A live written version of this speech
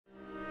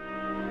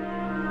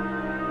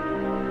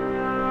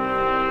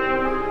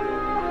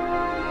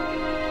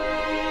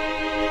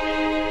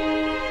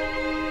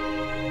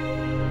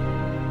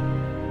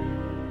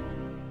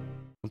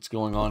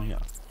going on here?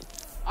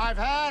 I've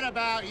heard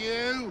about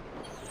you.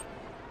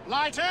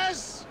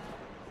 Lighters,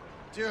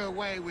 do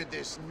away with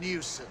this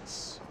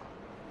nuisance.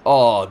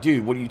 Oh,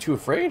 dude, what are you too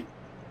afraid?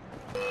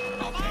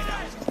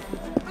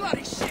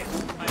 Bloody shit!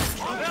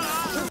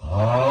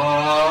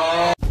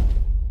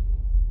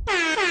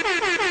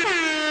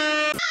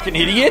 Fucking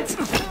idiot!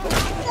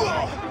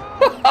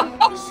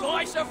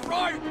 Slice of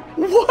throat!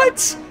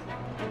 What?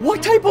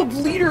 What type of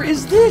leader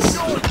is this?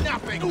 You're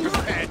nothing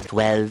prepared.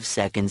 12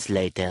 seconds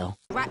later.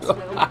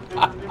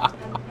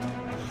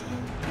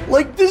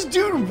 Like, this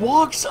dude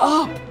walks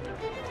up.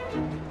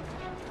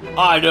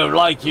 I don't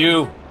like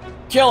you.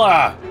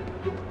 Killer!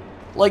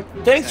 Like,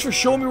 thanks for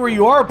showing me where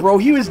you are, bro.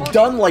 He was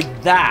done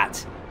like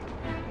that.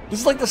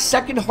 This is like the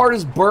second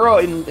hardest borough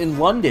in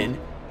London.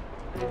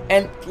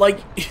 And, like...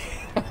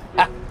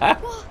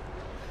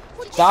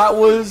 that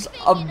was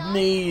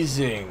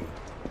amazing.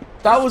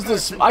 That was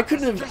this... I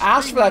couldn't have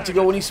asked for that to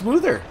go any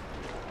smoother.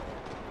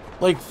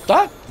 Like,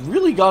 that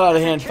really got out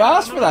of hand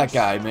fast for that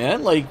guy,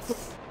 man. Like,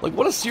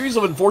 what a series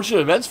of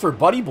unfortunate events for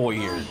Buddy Boy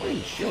here.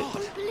 Holy shit.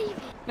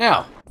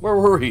 Now, where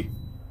were we?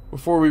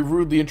 Before we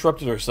rudely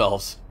interrupted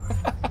ourselves.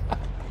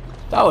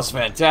 That was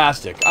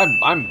fantastic.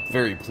 I'm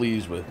very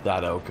pleased with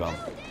that outcome.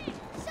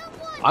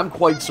 I'm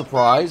quite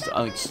surprised.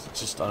 It's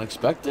just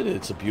unexpected.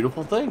 It's a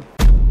beautiful thing.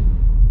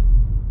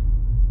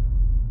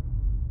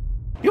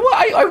 You know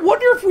what? I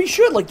wonder if we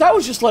should. Like, that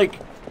was just like...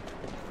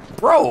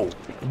 Bro,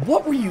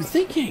 what were you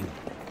thinking?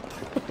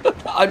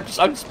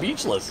 I'm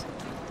speechless.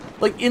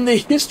 Like, in the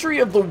history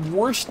of the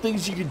worst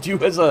things you could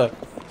do as a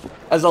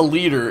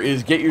leader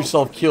is get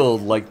yourself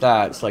killed like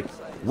that. It's like,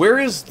 where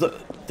is the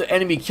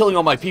enemy killing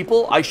all my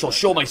people? I shall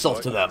show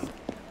myself to them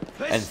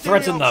and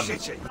threaten them.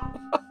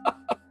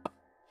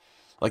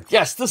 Like,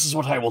 yes, this is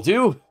what I will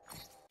do.